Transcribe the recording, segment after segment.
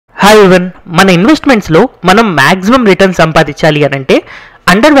Hi ఎవన్ మన ఇన్వెస్ట్మెంట్స్లో మనం maximum return సంపాదించాలి అని అంటే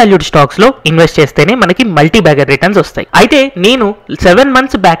అండర్ వాల్యూడ్ స్టాక్స్లో ఇన్వెస్ట్ చేస్తేనే మనకి మల్టీ బ్యాగర్ రిటర్న్స్ వస్తాయి. అయితే నేను 7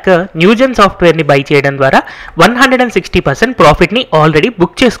 months బ్యాక్ న్యూజెన్ సాఫ్ట్వేర్ని బై చేయడం ద్వారా 160% ప్రాఫిట్ని ఆల్రెడీ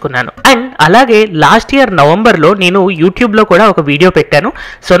బుక్ చేసుకున్నాను. అండ్ అలాగే లాస్ట్ ఇయర్ నవంబర్లో నేను యూట్యూబ్లో కూడా ఒక వీడియో పెట్టాను.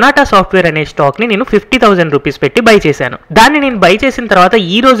 సొనాటా సాఫ్ట్వేర్ అనే స్టాక్ని నేను 50,000 రూపీస్ పెట్టి బై చేశాను. దాన్ని నేను బై చేసిన తర్వాత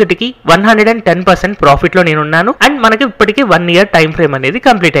ఈ రోజుకి 110% ప్రాఫిట్లో నేను ఉన్నాను. అండ్ మనకి ఇప్పటికీ 1 year టైం ఫ్రేమ్ అనేది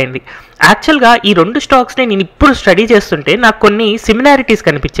కంప్లీట్ అయింది. యాక్చువల్గా ఈ రెండు స్టాక్స్ని నేను ఇప్పుడు స్టడీ చేస్తుంటే నాకు కొన్ని సిమిలారిటీస్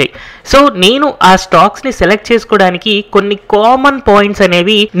కనిపించాయి. సో నేను ఆ స్టాక్స్ ని సెలెక్ట్ చేసుకోవడానికి కొన్ని కామన్ పాయింట్స్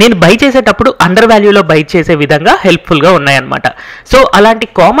అనేవి నేను బై చేసేటప్పుడు అండర్ వాల్యూలో బై చేసే విధంగా హెల్ప్ఫుల్ గా ఉన్నాయన్నమాట. సో అలాంటి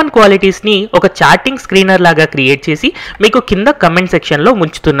కామన్ క్వాలిటీస్ ని ఒక చార్టింగ్ స్క్రీనర్ లాగా క్రియేట్ చేసి మీకు కింద కమెంట్ సెక్షన్ లో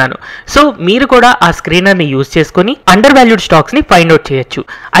ఉంచుతున్నాను. సో మీరు కూడా ఆ స్క్రీనర్ ని యూజ్ చేసుకుని అండర్ వాల్యూడ్ స్టాక్స్ ని ఫైండ్ అవుట్ చేయొచ్చు.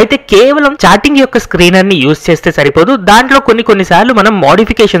 అయితే కేవలం చార్టింగ్ యొక్క స్క్రీనర్ ని యూజ్ చేస్తే సరిపోదు, దాంట్లో కొన్నిసార్లు మనం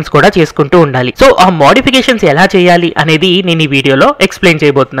మోడిఫికేషన్స్ కూడా చేసుకుంటూ ఉండాలి. సో ఆ మోడిఫికేషన్స్ ఎలా చేయాలి అనేది నేను ఈ వీడియోలో ఎక్స్ప్లెయిన్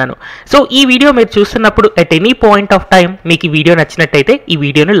చేయబోతున్నాను. సో ఈ వీడియో మీరు చూస్తున్నప్పుడు at any point of time మీకు ఈ వీడియో నచ్చినట్టయితే ఈ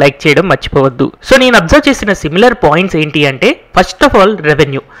వీడియోను లైక్ చేయడం మర్చిపోవద్దు. సో నేను అబ్జర్వ్ చేసిన సిమిలర్ పాయింట్స్ ఏంటి అంటే, first of all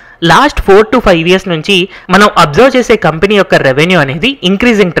revenue. Last 4 to 5 years నుంచి మనం అబ్జర్వ్ చేసే కంపెనీ యొక్క రెవెన్యూ అనేది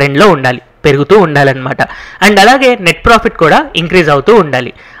ఇంక్రీజింగ్ ట్రెండ్లో ఉండాలి, పెరుగుతూ ఉండాలన్నమాట. అండ్ అలాగే నెట్ ప్రాఫిట్ కూడా ఇంక్రీజ్ అవుతూ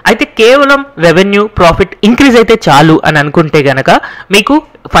ఉండాలి. అయితే కేవలం రెవెన్యూ ప్రాఫిట్ ఇంక్రీజ్ అయితే చాలు అని అనుకుంటే గనక మీకు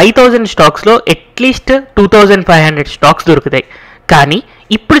 5,000 స్టాక్స్లో అట్లీస్ట్ 2,500 స్టాక్స్ దొరుకుతాయి. కానీ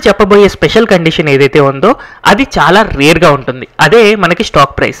ఇప్పుడు చెప్పబోయే స్పెషల్ కండిషన్ ఏదైతే ఉందో అది చాలా రేర్గా ఉంటుంది. అదే మనకి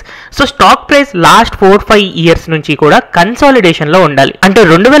stock price. So stock price last 4-5 years నుంచి కూడా కన్సాలిడేషన్లో ఉండాలి. అంటే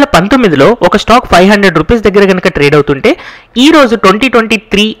 2019లో ఒక స్టాక్ 500 రూపీస్ దగ్గర కనుక ట్రేడ్ అవుతుంటే ఈ రోజు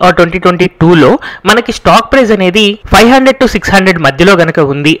 2023 or 2022లో మనకి స్టాక్ ప్రైస్ అనేది 500 to 600 మధ్యలో కనుక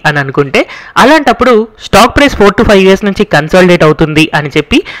ఉంది అని అనుకుంటే, అలాంటప్పుడు స్టాక్ ప్రైస్ 4 to 5 years నుంచి కన్సాలిడేట్ అవుతుంది అని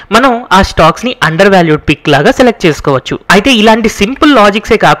చెప్పి మనం ఆ స్టాక్స్ ని అండర్ వాల్యూడ్ పిక్ లాగా సెలెక్ట్ చేసుకోవచ్చు. అయితే ఇలాంటి సింపుల్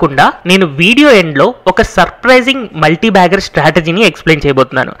లాజిక్సే కాకుండా నేను వీడియో ఎండ్ లో ఒక సర్ప్రైజింగ్ మల్టీ బ్యాగర్ స్ట్రాటజీని ఎక్స్ప్లెయిన్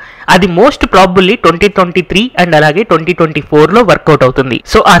చేయబోతున్నాను. అది మోస్ట్ ప్రాబబ్లీ 2023 అండ్ అలాగే 2024లో వర్కౌట్ అవుతుంది.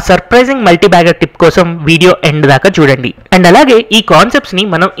 సో ఆ సర్ప్రైజింగ్ మల్టీ బ్యాగర్ టిప్ కోసం వీడియో ఎండ్ దాకా చూడండి. అండ్ అలాగే ఈ కాన్సెప్ట్స్ ని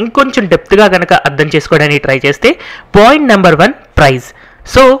మనం ఇంకొంచెం డెప్త్ గా కనుక అర్థం చేసుకోవడానికి ట్రై చేస్తే, పాయింట్ నెంబర్ 1 ప్రైస్.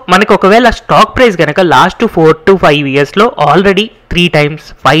 సో మనకు ఒకవేళ స్టాక్ ప్రైస్ కనుక last 4 to 5 yearsలో already 3 times,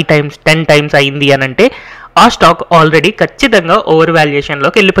 5 times, 10 times అయింది అని అంటే ఆ స్టాక్ ఆల్రెడీ ఖచ్చితంగా ఓవర్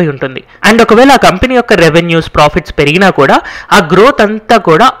వాల్యుయేషన్లోకి వెళ్ళిపోయి ఉంటుంది. అండ్ ఒకవేళ ఆ కంపెనీ యొక్క రెవెన్యూస్, ప్రాఫిట్స్ పెరిగినా కూడా ఆ గ్రోత్ అంతా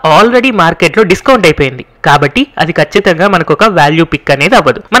కూడా ఆల్రెడీ మార్కెట్లో డిస్కౌంట్ అయిపోయింది. కాబట్టి అది ఖచ్చితంగా మనకు ఒక వాల్యూ పిక్ అనేది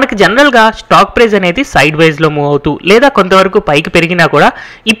అవ్వదు. మనకి జనరల్గా స్టాక్ ప్రైస్ అనేది సైడ్ వైజ్లో మూవ్ అవుతూ లేదా కొంతవరకు పైకి పెరిగినా కూడా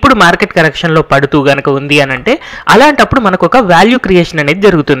ఇప్పుడు మార్కెట్ కరెక్షన్లో పడుతూ గనక ఉంది అని అంటే అలాంటప్పుడు మనకు ఒక వాల్యూ క్రియేషన్ అనేది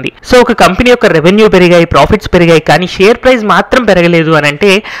జరుగుతుంది. సో ఒక కంపెనీ యొక్క రెవెన్యూ పెరిగాయి, ప్రాఫిట్స్ పెరిగాయి, కానీ షేర్ ప్రైస్ మాత్రం పెరగలేదు అని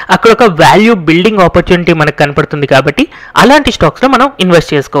అంటే అక్కడ ఒక వాల్యూ బిల్డింగ్ ఆపర్చునిటీ మనకు కనపడుతుంది. కాబట్టి అలాంటి స్టాక్స్లో మనం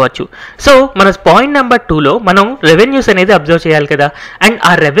ఇన్వెస్ట్ చేసుకోవచ్చు. సో మన పాయింట్ నెంబర్ 2లో మనం రెవెన్యూస్ అనేది అబ్జర్వ్ చేయాలి కదా. అండ్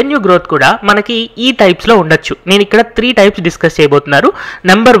ఆ రెవెన్యూ గ్రోత్ కూడా మనకి ఈ టైప్స్లో ఉండొచ్చు. నేను ఇక్కడ 3 types డిస్కస్ చేయబోతున్నారు.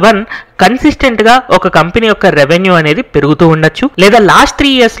 నెంబర్ 1, కన్సిస్టెంట్ గా ఒక కంపెనీ యొక్క రెవెన్యూ అనేది పెరుగుతూ ఉండొచ్చు, లేదా లాస్ట్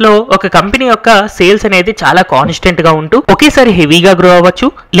 3 yearsలో ఒక కంపెనీ యొక్క సేల్స్ అనేది చాలా కాన్స్టెంట్ గా ఉంటూ ఒకేసారి హెవీగా గ్రో అవ్వచ్చు,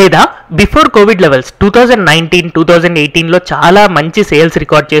 లేదా బిఫోర్ కోవిడ్ లెవెల్స్ 2019, 2018లో చాలా మంచి సేల్స్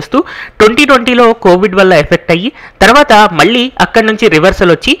రికార్డ్ చేస్తూ 2020లో కోవిడ్ వల్ల ఎఫెక్ట్ అయ్యి తర్వాత మళ్ళీ అక్కడ నుంచి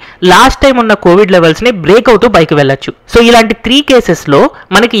రివర్సల్ వచ్చి లాస్ట్ టైం ఉన్న కోవిడ్ లెవెల్స్ ని బ్రేక్ అవుతూ పైకి వెళ్ళొచ్చు. సో ఇలాంటి 3 కేసెస్లో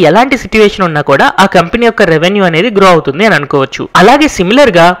మనకి ఎలాంటి సిచ్యువేషన్ ఉన్నా కూడా ఆ కంపెనీ యొక్క రెవెన్యూ అనేది గ్రో అవుతుంది అని అనుకోవచ్చు. అలాగే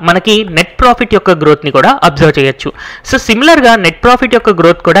సిమిలర్ గా మనకి నెట్ ప్రాఫిట్ యొక్క గ్రోత్ ని కూడా అబ్జర్వ్ చేయొచ్చు. సో సిమిలర్ గా నెట్ ప్రాఫిట్ యొక్క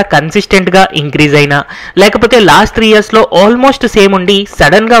గ్రోత్ కూడా కన్సిస్టెంట్ గా ఇంక్రీజ్ అయినా, లేకపోతే లాస్ట్ 3 yearsలో ఆల్మోస్ట్ సేమ్ ఉండి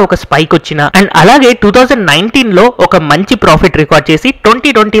సడన్ గా ఒక స్పైక్ వచ్చినా, అండ్ అలాగే 2019లో ఒక మంచి ప్రాఫిట్ రికార్డ్ చేసి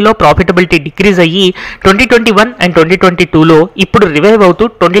 2020లో ప్రాఫిటబిలిటీ డిక్రీజ్ అయ్యి 2021 అండ్ 2022లో ఇప్పుడు రివైవ్ అవుతూ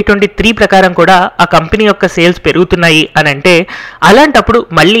 2023 ప్రకారం కూడా ఆ కంపెనీ యొక్క సేల్స్ పెరుగుతున్నాయి అని అంటే అలాంటప్పుడు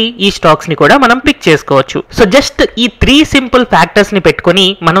మళ్ళీ ఈ స్టాక్స్ ని కూడా మనం పిక్ చేసుకోవచ్చు. సో జస్ట్ ఈ 3 సింపుల్ ఫ్యాక్టర్స్ ని పెట్టుకొని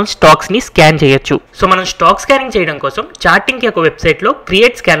మనం స్టాక్స్ ని స్కాన్ చేయొచ్చు. సో మనం స్టాక్ స్కానింగ్ చేయడం కోసం చార్టింక్ యొక్క వెబ్సైట్ లో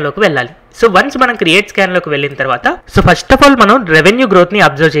క్రియేట్ స్కాన్ లోకి వెళ్ళాలి. సో వన్స్ మనం క్రియేట్ స్కాన్ లోకి వెళ్ళిన తర్వాత సో ఫస్ట్ ఆఫ్ ఆల్ మనం రెవెన్యూ గ్రోత్ ని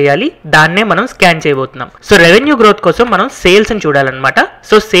అబ్జర్వ్ చేయాలి. దాన్నే మనం స్కాన్ చేయబోతున్నాం. సో రెవెన్యూ గ్రోత్ కోసం మనం సేల్స్ ని చూడాలన్నమాట.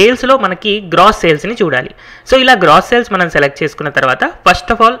 సో సేల్స్ లో మనకి గ్రాస్ సేల్స్ ని చూడాలి. సో ఇలా గ్రాస్ సేల్స్ మనం సెలెక్ట్ చేసుకున్న తర్వాత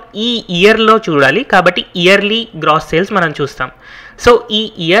ఫస్ట్ ఆఫ్ ఆల్ ఈ ఇయర్ లో చూడాలి. కాబట్టి ఇయర్లీ గ్రాస్ సేల్స్ మనం చూస్తాం. సో ఈ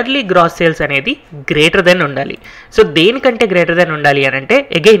ఇయర్లీ గ్రాస్ సేల్స్ అనేది గ్రేటర్ దెన్ ఉండాలి. సో దేనికంటే గ్రేటర్ దెన్ ఉండాలి అని అంటే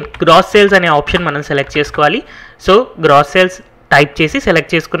అగైన్ గ్రాస్ సేల్స్ అనే ఆప్షన్ మనం సెలెక్ట్ చేసుకోవాలి. సో గ్రాస్ సేల్స్ టైప్ చేసి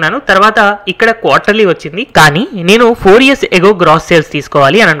సెలెక్ట్ చేసుకున్నాను. తర్వాత ఇక్కడ క్వార్టర్లీ వచ్చింది, కానీ నేను 4 years ఎగో గ్రాస్ సేల్స్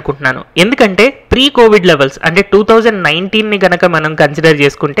తీసుకోవాలి అని అనుకుంటున్నాను. ఎందుకంటే ప్రీ కోవిడ్ లెవెల్స్ అంటే 2019ని గనక మనం కన్సిడర్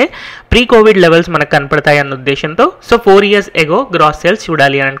చేసుకుంటే ప్రీ కోవిడ్ లెవెల్స్ మనకు కనపడతాయి అన్న ఉద్దేశంతో సో 4 years ఎగో గ్రాస్ సేల్స్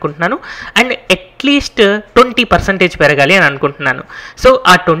చూడాలి అని అనుకుంటున్నాను. అండ్ అట్లీస్ట్ 20% పెరగాలి అని అనుకుంటున్నాను. సో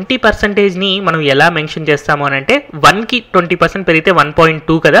ఆ 20%ని మనం ఎలా మెన్షన్ చేస్తాము అని అంటే 1కి 20% పెరిగితే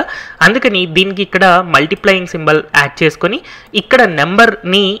 1.2 కదా, అందుకని దీనికి ఇక్కడ మల్టిప్లయింగ్ సింబల్ యాడ్ చేసుకొని ఇక్కడ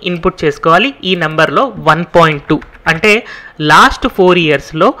నెంబర్ని ఇన్పుట్ చేసుకోవాలి. ఈ నెంబర్లో 1.2 అంటే లాస్ట్ 4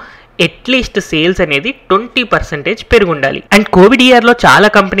 yearsలో అట్లీస్ట్ సేల్స్ అనేది 20% పెరుగుండాలి. అండ్ కోవిడ్ ఇయర్లో చాలా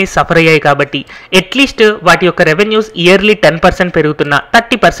కంపెనీస్ సఫర్ అయ్యాయి కాబట్టి అట్లీస్ట్ వాటి యొక్క రెవెన్యూస్ ఇయర్లీ 10% పెరుగుతున్న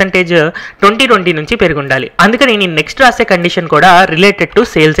 30% 2020 నుంచి పెరుగుండాలి. అందుకని నేను నెక్స్ట్ రాసే కండిషన్ కూడా రిలేటెడ్ టు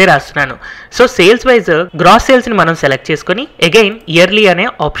సేల్సే రాస్తున్నాను. సో సేల్స్ వైజ్ గ్రాస్ సేల్స్ని మనం సెలెక్ట్ చేసుకొని అగైన్ ఇయర్లీ అనే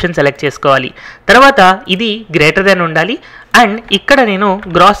ఆప్షన్ సెలెక్ట్ చేసుకోవాలి. తర్వాత ఇది గ్రేటర్ దెన్ ఉండాలి. అండ్ ఇక్కడ నేను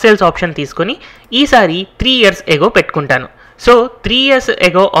గ్రాస్ సేల్స్ ఆప్షన్ తీసుకొని ఈసారి 3 years ఎగో పెట్టుకుంటాను. సో 3 years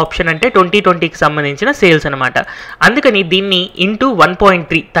ఎగో ఆప్షన్ అంటే 2020కి సంబంధించిన సేల్స్ అనమాట. అందుకని దీన్ని ఇంటూ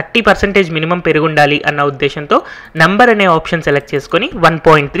 1.3 30% మినిమం పెరుగుండాలి అన్న ఉద్దేశంతో నెంబర్ అనే ఆప్షన్ సెలెక్ట్ చేసుకొని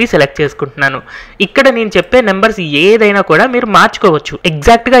 1.3 సెలెక్ట్ చేసుకుంటున్నాను. ఇక్కడ నేను చెప్పే నెంబర్స్ ఏదైనా కూడా మీరు మార్చుకోవచ్చు,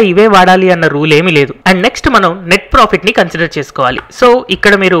 ఎగ్జాక్ట్గా ఇవే వాడాలి అన్న రూల్ ఏమీ లేదు. అండ్ నెక్స్ట్ మనం నెట్ ప్రాఫిట్ని కన్సిడర్ చేసుకోవాలి. సో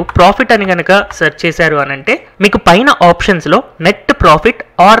ఇక్కడ మీరు ప్రాఫిట్ అని కనుక సెర్చ్ చేశారు అని అంటే మీకు పైన ఆప్షన్స్లో net profit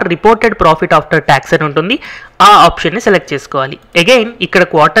or reported profit after tax అని ఉంటుంది. ఆ ఆప్షన్ని సెలెక్ట్ చేసుకోవాలి. అగైన్ ఇక్కడ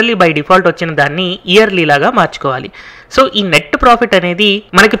క్వార్టర్లీ బై డిఫాల్ట్ వచ్చిన దాన్ని ఇయర్లీ లాగా మార్చుకోవాలి. సో ఈ నెట్ ప్రాఫిట్ అనేది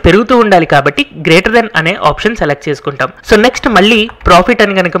మనకి పెరుగుతూ ఉండాలి కాబట్టి గ్రేటర్ దెన్ అనే ఆప్షన్ సెలెక్ట్ చేసుకుంటాం. సో నెక్స్ట్ మళ్ళీ ప్రాఫిట్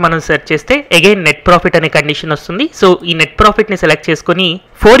అని కనుక మనం సెర్చ్ చేస్తే అగైన్ నెట్ ప్రాఫిట్ అనే కండిషన్ వస్తుంది. సో ఈ నెట్ ప్రాఫిట్ని సెలెక్ట్ చేసుకుని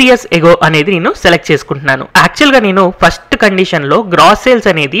 4 years ఎగో అనేది నేను సెలెక్ట్ చేసుకుంటున్నాను. యాక్చువల్గా నేను ఫస్ట్ కండిషన్లో గ్రాస్ సేల్స్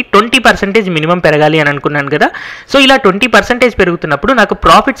అనేది 20% మినిమం పెరగాలి అని అనుకున్నాను కదా. సో ఇలా 20% పెరుగుతున్నప్పుడు నాకు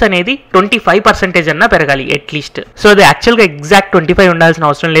ప్రాఫిట్స్ అనేది 25% అన్నా పెరగాలి అట్లీస్ట్. సో అది యాక్చువల్గా ఎగ్జాక్ట్ 25 ఉండాల్సిన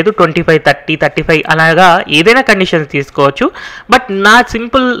అవసరం లేదు, 25, 30, 35 అలాగా ఏదైనా కండిషన్స్ తీసుకోవచ్చు. బట్ నా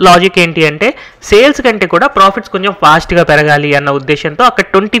సింపుల్ లాజిక్ ఏంటి అంటే సేల్స్ కంటే కూడా ప్రాఫిట్స్ కొంచెం ఫాస్ట్గా పెరగాలి అన్న ఉద్దేశంతో అక్కడ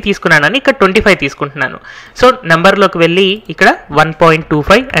 20 తీసుకున్నానని ఇక్కడ 25 తీసుకుంటున్నాను. సో నెంబర్లోకి వెళ్ళి ఇక్కడ 1.25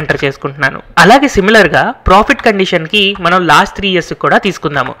 ఎంటర్ చేసుకుంటున్నాను. అలాగే సిమిలర్గా ప్రాఫిట్ కండిషన్కి మనం లాస్ట్ 3 years కూడా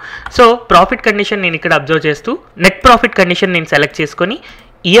తీసుకుందాము. సో ప్రాఫిట్ కండిషన్ నేను ఇక్కడ అబ్జర్వ్ చేస్తూ నెట్ ప్రాఫిట్ కండిషన్ నేను సెలెక్ట్ చేసుకొని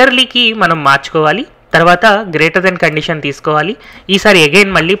ఇయర్లీకి మనం మార్చుకోవాలి. తర్వాత గ్రేటర్ దెన్ కండిషన్ తీసుకోవాలి. ఈసారి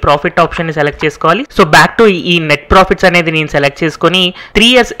అగైన్ మళ్ళీ ప్రాఫిట్ ఆప్షన్ని సెలెక్ట్ చేసుకోవాలి. సో బ్యాక్ టు ఈ నెట్ ప్రాఫిట్స్ అనేది నేను సెలెక్ట్ చేసుకొని 3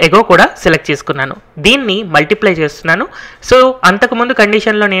 years ఎగో కూడా సెలెక్ట్ చేసుకున్నాను. దీన్ని మల్టిప్లై చేస్తున్నాను. సో అంతకుముందు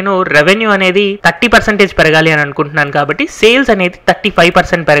కండిషన్లో నేను రెవెన్యూ అనేది 30% పెరగాలి అని అనుకుంటున్నాను కాబట్టి సేల్స్ అనేది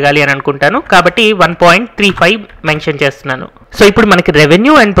 35% పెరగాలి అని అనుకుంటాను కాబట్టి 1.35 మెన్షన్ చేస్తున్నాను. సో ఇప్పుడు మనకి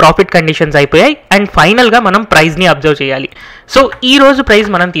రెవెన్యూ అండ్ ప్రాఫిట్ కండిషన్స్ అయిపోయాయి. అండ్ ఫైనల్గా మనం ప్రైస్ని అబ్జర్వ్ చేయాలి. సో ఈ రోజు ప్రైస్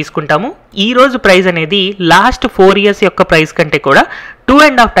మనం తీసుకుంటాము. ఈ రోజు ప్రైస్ అనేది లాస్ట్ 4 years యొక్క ప్రైస్ కంటే కూడా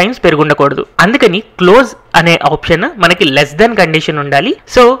 2.5 times పెరుగుండకూడదు. అందుకని క్లోజ్ అనే ఆప్షన్ మనకి లెస్ దెన్ కండిషన్ ఉండాలి.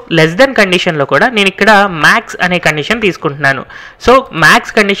 సో లెస్ దెన్ కండిషన్లో కూడా నేను ఇక్కడ మ్యాక్స్ అనే కండిషన్ తీసుకుంటున్నాను. సో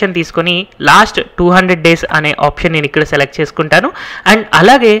మ్యాక్స్ కండిషన్ తీసుకొని లాస్ట్ 200 days అనే ఆప్షన్ నేను ఇక్కడ సెలెక్ట్ చేసుకుంటాను. అండ్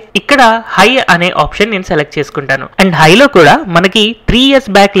అలాగే ఇక్కడ హై అనే ఆప్షన్ నేను సెలెక్ట్ చేసుకుంటాను. అండ్ హైలో కూడా మనకి 3 years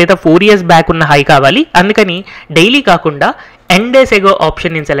బ్యాక్ లేదా 4 years బ్యాక్ ఉన్న హై కావాలి. అందుకని డైలీ కాకుండా ఎండ్ డేస్ ఎగో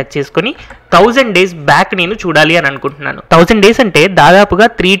ఆప్షన్ నేను సెలెక్ట్ చేసుకొని 1000 days బ్యాక్ నేను చూడాలి అని అనుకుంటున్నాను. 1000 days అంటే దాదాపుగా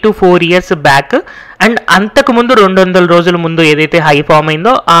 3 to 4 years బ్యాక్. అండ్ అంతకుముందు 200 రోజుల ముందు ఏదైతే హై ఫామ్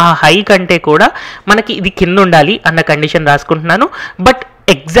అయిందో ఆ హై కంటే కూడా మనకి ఇది కింద ఉండాలి అన్న కండిషన్ రాసుకుంటున్నాను. బట్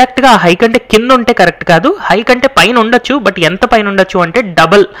ఎగ్జాక్ట్గా హై కంటే కింద ఉంటే కరెక్ట్ కాదు, హై కంటే పైన ఉండొచ్చు. బట్ ఎంత పైన ఉండొచ్చు అంటే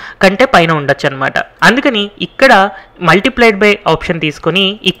డబల్ కంటే పైన ఉండొచ్చు అనమాట. అందుకని ఇక్కడ మల్టిప్లైడ్ బై ఆప్షన్ తీసుకొని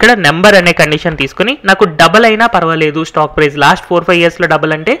ఇక్కడ నెంబర్ అనే కండిషన్ తీసుకొని నాకు డబల్ అయినా పర్వాలేదు స్టాక్ ప్రైస్ లాస్ట్ 4-5 yearsలో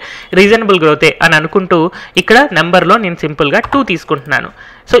డబల్ అంటే రీజనబుల్ గ్రోతే అని అనుకుంటూ ఇక్కడ నెంబర్లో నేను సింపుల్గా 2 తీసుకుంటున్నాను.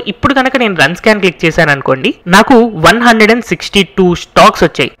 సో ఇప్పుడు కనుక నేను రన్ స్కాన్ క్లిక్ చేశాను అనుకోండి, నాకు 162 స్టాక్స్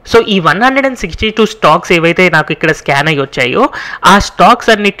వచ్చాయి. సో ఈ 162 స్టాక్స్ ఏవైతే నాకు ఇక్కడ స్కాన్ అయ్యి వచ్చాయో ఆ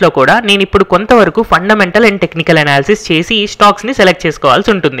స్టాక్స్ అన్నిట్లో కూడా నేను ఇప్పుడు కొంతవరకు ఫండమెంటల్ అండ్ టెక్నికల్ అనాలిసిస్ చేసి స్టాక్స్ని సెలెక్ట్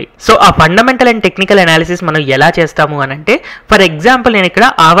చేసుకోవాల్సి ఉంటుంది. సో ఆ ఫండమెంటల్ అండ్ టెక్నికల్ అనాలిసిస్ మనం ఎలా చేస్తాము అని అంటే ఫర్ ఎగ్జాంపుల్ నేను ఇక్కడ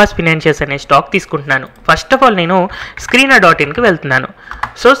ఆవాస్ ఫినాన్షియల్స్ అనే స్టాక్ తీసుకుంటున్నాను. ఫస్ట్ ఆఫ్ ఆల్ నేను screener.inకి వెళ్తున్నాను.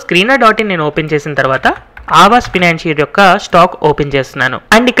 సో screener.in నేను ఓపెన్ చేసిన తర్వాత ఆవాస్ ఫినాన్షియల్ యొక్క స్టాక్ ఓపెన్ చేస్తున్నాను.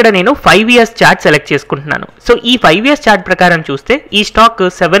 అండ్ ఇక్కడ నేను 5 years చార్ట్ సెలెక్ట్ చేసుకుంటున్నాను. సో ఈ 5 years చార్ట్ ప్రకారం చూస్తే ఈ స్టాక్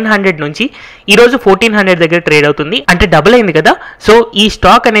 700 నుంచి ఈరోజు 1400 దగ్గర ట్రేడ్ అవుతుంది. అంటే డబుల్ అయింది కదా. సో ఈ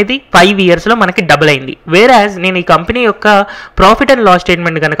స్టాక్ అనేది 5 yearsలో మనకి డబుల్ అయింది. వేరాజ్ నేను ఈ కంపెనీ యొక్క ప్రాఫిట్ అండ్ లాస్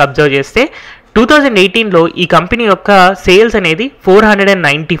స్టేట్మెంట్ కనుక అబ్జర్వ్ చేస్తే 2018లో ఈ కంపెనీ యొక్క సేల్స్ అనేది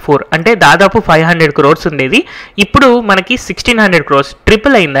 494, అంటే దాదాపు 500 crores ఉండేది. ఇప్పుడు మనకి 1600 crores,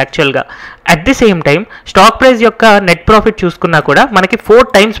 ట్రిపుల్ అయింది యాక్చువల్గా. At the same time stock price యొక్క నెట్ ప్రాఫిట్ చూసుకున్నా కూడా మనకి 4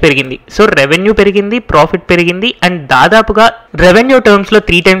 times పెరిగింది. సో రెవెన్యూ పెరిగింది, ప్రాఫిట్ పెరిగింది, అండ్ దాదాపుగా రెవెన్యూ టర్మ్స్లో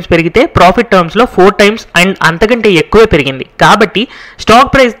 3 times పెరిగితే ప్రాఫిట్ టర్మ్స్లో 4 times అండ్ అంతకంటే ఎక్కువే పెరిగింది. కాబట్టి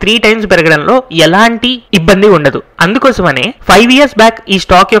స్టాక్ ప్రైస్ 3 times పెరగడంలో ఎలాంటి ఇబ్బంది ఉండదు. అందుకోసమనే 5 years బ్యాక్ ఈ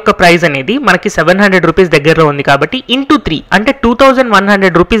స్టాక్ యొక్క ప్రైస్ అనేది మనకి 700 రూపీస్ దగ్గరలో ఉంది. కాబట్టి ఇంటూ 3 అంటే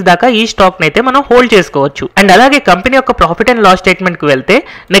 2100 రూపీస్ దాకా ఈ స్టాక్ అయితే మనం హోల్డ్ చేసుకోవచ్చు. అండ్ అలాగే కంపెనీ యొక్క ప్రాఫిట్ అండ్ లాస్ స్టేట్మెంట్ కు వెళ్తే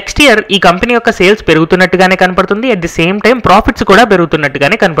నెక్స్ట్ ఇయర్ ఈ కంపెనీ యొక్క సేల్స్ పెరుగుతున్నట్టుగానే కనపడుతుంది. At the same time profits కూడా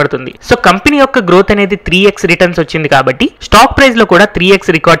పెరుగుతున్నట్టుగానే కనపడుతుంది. సో కంపెనీ యొక్క గ్రోత్ అనేది 3x రిటర్న్స్ వచ్చింది. కాబట్టి స్టాక్ ప్రైస్ లో కూడా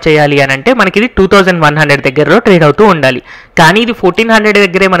 3x రికార్డ్ చేయాలి అని అంటే మనకి ఇది 2100 దగ్గరలో ట్రేడ్ అవుతూ ఉండాలి. కానీ ఇది 1400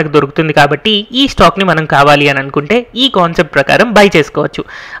 దగ్గరే మనకు దొరుకుతుంది. కాబట్టి ఈ స్టాక్ ని మనం కావాలి అని అనుకుంటే ఈ కాన్సెప్ట్ ప్రకారం బై చేసుకోవచ్చు.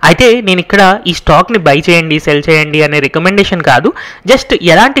 అయితే నేను ఇక్కడ ఈ స్టాక్ ని బై చేయండి, సెల్ చేయండి అనే రికమెండేషన్ కాదు, జస్ట్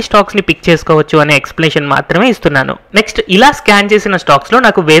ఎలాంటి స్టాక్స్ ని పిక్ చేసుకోవచ్చు అనే ఎక్స్ప్లెనేషన్ మాత్రమే ఇస్తున్నాను. నెక్స్ట్ ఇలా స్కాన్ చేసిన స్టాక్స్ లో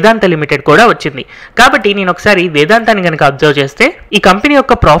నాకు వేదాంత లిమిటెడ్ కూడా వచ్చింది. కాబట్టి నేను ఒకసారి వేదాంతాన్ని కనుక అబ్జర్వ్ చేస్తే ఈ కంపెనీ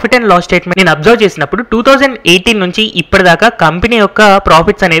యొక్క ప్రాఫిట్ అండ్ లాస్ స్టేట్మెంట్ నేను అబ్జర్వ్ చేసినప్పుడు 2018 నుంచి ఇప్పటిదాకా కంపెనీ యొక్క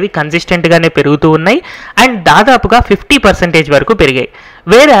ప్రాఫిట్స్ అనేవి కన్సిస్టెంట్ గానే పెరుగుతూ ఉన్నాయి అండ్ దాదాపుగా 50% వరకు పెరిగాయి.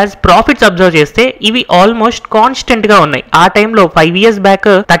 వేరాజ్ ప్రాఫిట్స్ అబ్జర్వ్ చేస్తే ఇవి ఆల్మోస్ట్ కాన్స్టెంట్ గా ఉన్నాయి. ఆ టైంలో 5 years బ్యాక్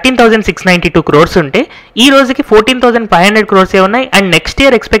 13,692 crores ఉంటే ఈ రోజుకి 14,500 crores ఉన్నాయి. అండ్ నెక్స్ట్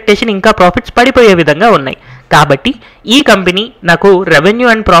ఇయర్ ఎక్స్పెక్టేషన్ ఇంకా ప్రాఫిట్స్ పడిపోయే విధంగా ఉన్నాయి. కాబట్టి ఈ కంపెనీ నాకు రెవెన్యూ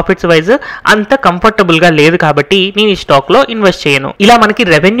అండ్ ప్రాఫిట్స్ వైజ్ అంత కంఫర్టబుల్ గా లేదు. కాబట్టి నేను ఈ స్టాక్ లో ఇన్వెస్ట్ చేయను. ఇలా మనకి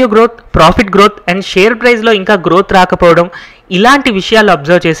revenue growth, profit growth and share price లో ఇంకా గ్రోత్ రాకపోవడం ఇలాంటి విషయాలు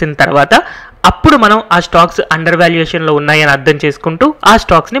అబ్జర్వ్ చేసిన తర్వాత అప్పుడు మనం ఆ స్టాక్స్ అండర్ వాల్యుయేషన్ లో ఉన్నాయని అర్థం చేసుకుంటూ ఆ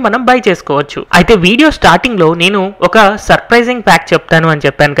స్టాక్స్ ని మనం బై చేసుకోవచ్చు. అయితే వీడియో స్టార్టింగ్ లో నేను ఒక సర్ప్రైజింగ్ ఫ్యాక్ట్ చెప్తాను అని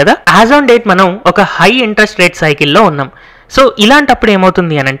చెప్పాను కదా. యాజ్ ఆన్ డేట్ మనం ఒక హై ఇంట్రెస్ట్ రేట్ సైకిల్లో ఉన్నాం. సో ఇలాంటప్పుడు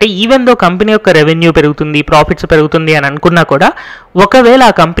ఏమవుతుంది అని అంటే ఈవెన్ దో కంపెనీ యొక్క రెవెన్యూ పెరుగుతుంది, ప్రాఫిట్స్ పెరుగుతుంది అని అనుకున్నా కూడా ఒకవేళ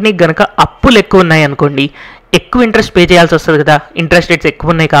ఆ కంపెనీకి గనక అప్పులు ఎక్కువ ఉన్నాయి అనుకోండి, ఎక్కువ ఇంట్రెస్ట్ పే చేయాల్సి వస్తుంది కదా, ఇంట్రెస్ట్ రేట్స్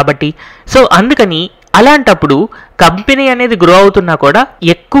ఎక్కువ ఉన్నాయి కాబట్టి. సో అందుకని అలాంటప్పుడు కంపెనీ అనేది గ్రో అవుతున్నా కూడా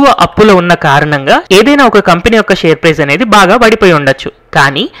ఎక్కువ అప్పులో ఉన్న కారణంగా ఏదైనా ఒక కంపెనీ యొక్క షేర్ ప్రైస్ అనేది బాగా పడిపోయి ఉండొచ్చు.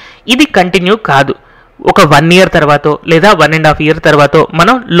 కానీ ఇది కంటిన్యూ కాదు. ఒక 1 year తర్వాత లేదా 1.5 year తర్వాత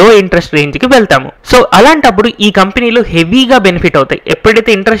మనం లో ఇంట్రెస్ట్ రేంజ్ కి వెళ్తాము. సో అలాంటప్పుడు ఈ కంపెనీలు హెవీగా బెనిఫిట్ అవుతాయి.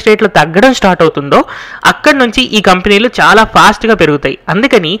 ఎప్పుడైతే ఇంట్రెస్ట్ రేట్లు తగ్గడం స్టార్ట్ అవుతుందో అక్కడ నుంచి ఈ కంపెనీలు చాలా ఫాస్ట్ గా పెరుగుతాయి.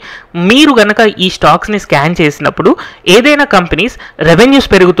 అందుకని మీరు గనక ఈ స్టాక్స్ ని స్కాన్ చేసినప్పుడు ఏదైనా కంపెనీస్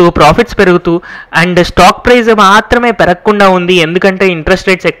రెవెన్యూస్ పెరుగుతూ, ప్రాఫిట్స్ పెరుగుతూ అండ్ స్టాక్ ప్రైస్ మాత్రమే పెరగకుండా ఉంది ఎందుకంటే ఇంట్రెస్ట్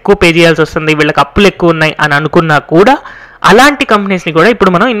రేట్స్ ఎక్కువ పే చేయాల్సి వస్తుంది, వీళ్ళకి అప్పులు ఎక్కువ ఉన్నాయి అని అనుకున్నా కూడా అలాంటి కంపెనీస్ని కూడా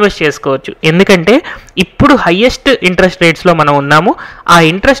ఇప్పుడు మనం ఇన్వెస్ట్ చేసుకోవచ్చు. ఎందుకంటే ఇప్పుడు హైయెస్ట్ ఇంట్రెస్ట్ రేట్స్లో మనం ఉన్నాము. ఆ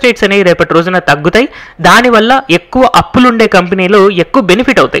ఇంట్రెస్ట్ రేట్స్ అనేవి రేపటి రోజున తగ్గుతాయి. దానివల్ల ఎక్కువ అప్పులుండే కంపెనీలు ఎక్కువ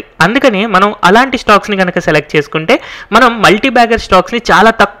బెనిఫిట్ అవుతాయి. అందుకనే మనం అలాంటి స్టాక్స్ని కనుక సెలెక్ట్ చేసుకుంటే మనం మల్టీబ్యాగర్ స్టాక్స్ని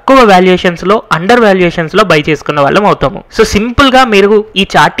చాలా తక్కువ వాల్యుయేషన్స్లో, అండర్ వాల్యుయేషన్స్లో బై చేసుకున్న వాళ్ళం అవుతాము. సో సింపుల్గా మీరు ఈ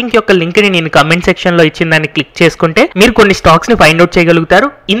చార్టింగ్ యొక్క లింక్ని నేను కమెంట్ సెక్షన్లో ఇచ్చిన దాన్ని క్లిక్ చేసుకుంటే మీరు కొన్ని స్టాక్స్ని ఫైండ్ అవుట్ చేయగలుగుతారు.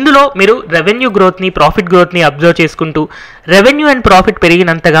 ఇందులో మీరు రెవెన్యూ గ్రోత్ని, ప్రాఫిట్ గ్రోత్ని అబ్జర్వ్ చేసుకుంటూ revenue and profit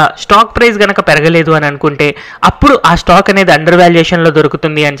పెరిగినంతగా stock price గనక పెరగలేదు అని అనుకుంటే అప్పుడు ఆ స్టాక్ అనేది అండర్ వాల్యుయేషన్ లో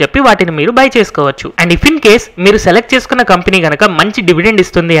దొరుకుతుంది అని చెప్పి వాటిని మీరు బై చేసుకోవచ్చు. అండ్ ఇఫ్ ఇన్ కేస్ మీరు సెలెక్ట్ చేసుకున్న కంపెనీ గనక మంచి డివిడెండ్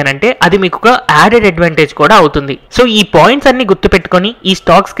ఇస్తుంది అని అంటే అది మీకు ఒక యాడెడ్ అడ్వాంటేజ్ కూడా అవుతుంది. సో ఈ పాయింట్స్ అన్ని గుర్తుపెట్టుకొని ఈ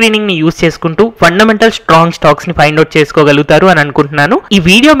స్టాక్ స్క్రీనింగ్ ని యూస్ చేసుకుంటూ ఫండమెంటల్ స్ట్రాంగ్ స్టాక్స్ ని ఫైండ్ అవుట్ చేసుకోగలుగుతారు అని అనుకుంటున్నాను. ఈ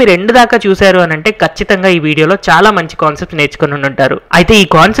వీడియో మీరు ఎండ్ దాకా చూసారు అని అంటే ఖచ్చితంగా ఈ వీడియోలో చాలా మంచి కాన్సెప్ట్స్ నేర్చుకుని ఉంటారు. అయితే ఈ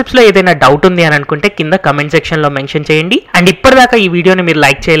కాన్సెప్ట్స్ లో ఏదైనా డౌట్ ఉంది అని అనుకుంటే కింద కమెంట్ సెక్షన్ లో మెన్షన్ చేయండి. అండ్ ఇప్పటిదాకా ఈ వీడియోని మీరు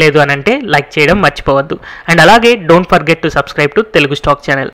లైక్ చేయలేదు అని అంటే లైక్ చేయడం మర్చిపోవద్దు. అండ్ అలాగే don't forget to subscribe to Telugu stock channel.